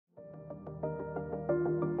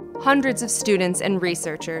Hundreds of students and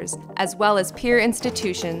researchers, as well as peer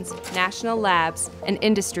institutions, national labs, and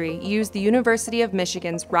industry use the University of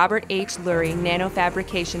Michigan's Robert H. Lurie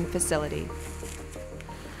Nanofabrication facility.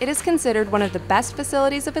 It is considered one of the best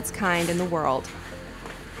facilities of its kind in the world.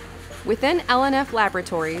 Within LNF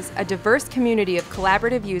Laboratories, a diverse community of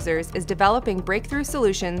collaborative users is developing breakthrough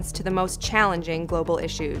solutions to the most challenging global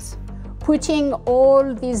issues. Putting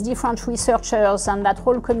all these different researchers and that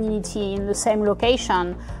whole community in the same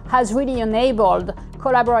location has really enabled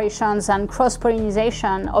collaborations and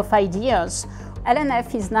cross-pollination of ideas.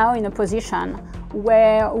 LNF is now in a position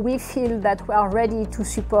where we feel that we are ready to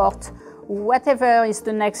support whatever is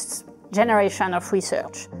the next generation of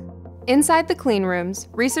research. Inside the clean rooms,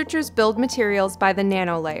 researchers build materials by the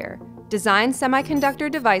nanolayer, design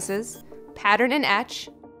semiconductor devices, pattern and etch,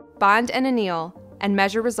 bond and anneal, and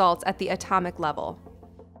measure results at the atomic level.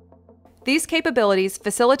 These capabilities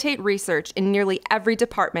facilitate research in nearly every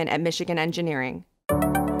department at Michigan Engineering.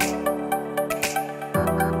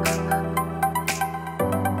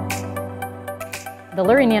 The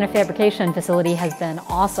Lurie Nanofabrication facility has been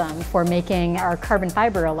awesome for making our carbon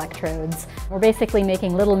fiber electrodes. We're basically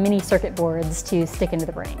making little mini circuit boards to stick into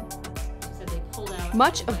the brain.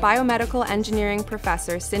 Much of biomedical engineering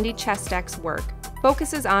professor Cindy Chestek's work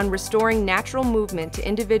focuses on restoring natural movement to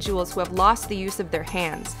individuals who have lost the use of their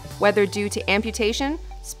hands, whether due to amputation,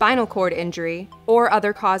 spinal cord injury, or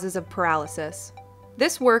other causes of paralysis.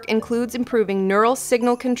 This work includes improving neural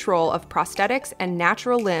signal control of prosthetics and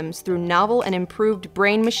natural limbs through novel and improved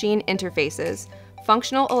brain-machine interfaces,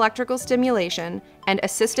 functional electrical stimulation, and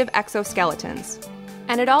assistive exoskeletons.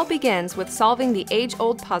 And it all begins with solving the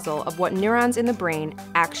age-old puzzle of what neurons in the brain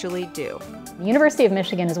actually do. The University of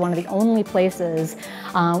Michigan is one of the only places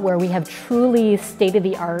where we have truly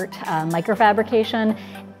state-of-the-art microfabrication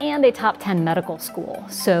and a top 10 medical school.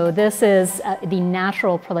 So this is the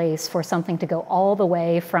natural place for something to go all the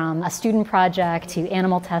way from a student project to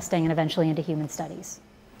animal testing and eventually into human studies.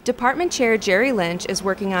 Department Chair Jerry Lynch is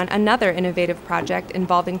working on another innovative project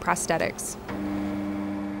involving prosthetics.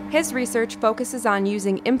 His research focuses on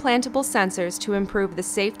using implantable sensors to improve the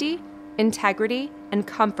safety, integrity, and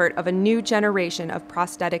comfort of a new generation of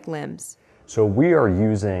prosthetic limbs. So we are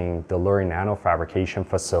using the Lurie Nanofabrication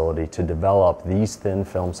facility to develop these thin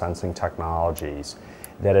film sensing technologies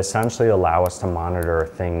that essentially allow us to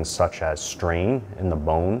monitor things such as strain in the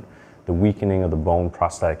bone, the weakening of the bone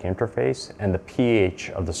prosthetic interface, and the pH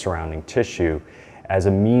of the surrounding tissue as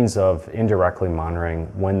a means of indirectly monitoring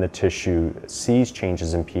when the tissue sees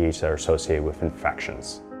changes in pH that are associated with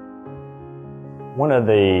infections. One of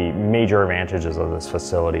the major advantages of this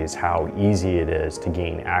facility is how easy it is to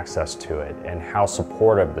gain access to it and how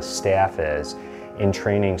supportive the staff is in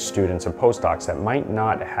training students and postdocs that might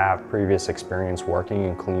not have previous experience working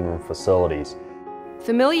in cleanroom facilities.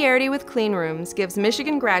 Familiarity with cleanrooms gives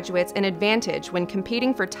Michigan graduates an advantage when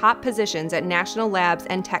competing for top positions at national labs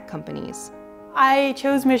and tech companies. I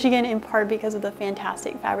chose Michigan in part because of the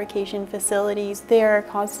fantastic fabrication facilities. They're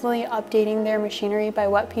constantly updating their machinery by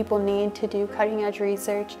what people need to do cutting-edge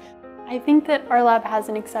research. I think that our lab has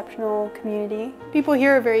an exceptional community. People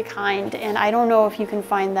here are very kind, and I don't know if you can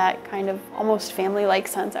find that kind of almost family-like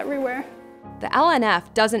sense everywhere. The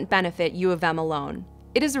LNF doesn't benefit U of M alone.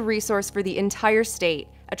 It is a resource for the entire state,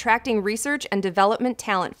 attracting research and development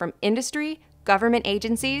talent from industry, government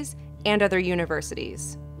agencies, and other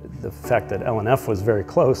universities. The fact that LNF was very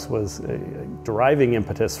close was a driving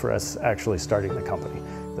impetus for us actually starting the company.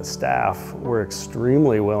 The staff were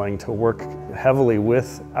extremely willing to work heavily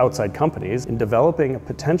with outside companies in developing a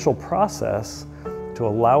potential process to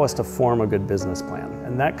allow us to form a good business plan.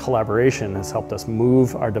 And that collaboration has helped us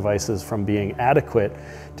move our devices from being adequate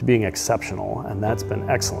to being exceptional, and that's been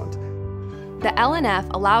excellent. The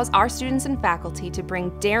LNF allows our students and faculty to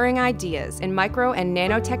bring daring ideas in micro and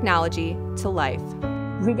nanotechnology to life.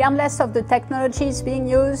 Regardless of the technologies being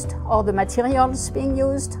used or the materials being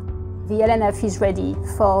used, the LNF is ready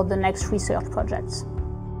for the next research projects.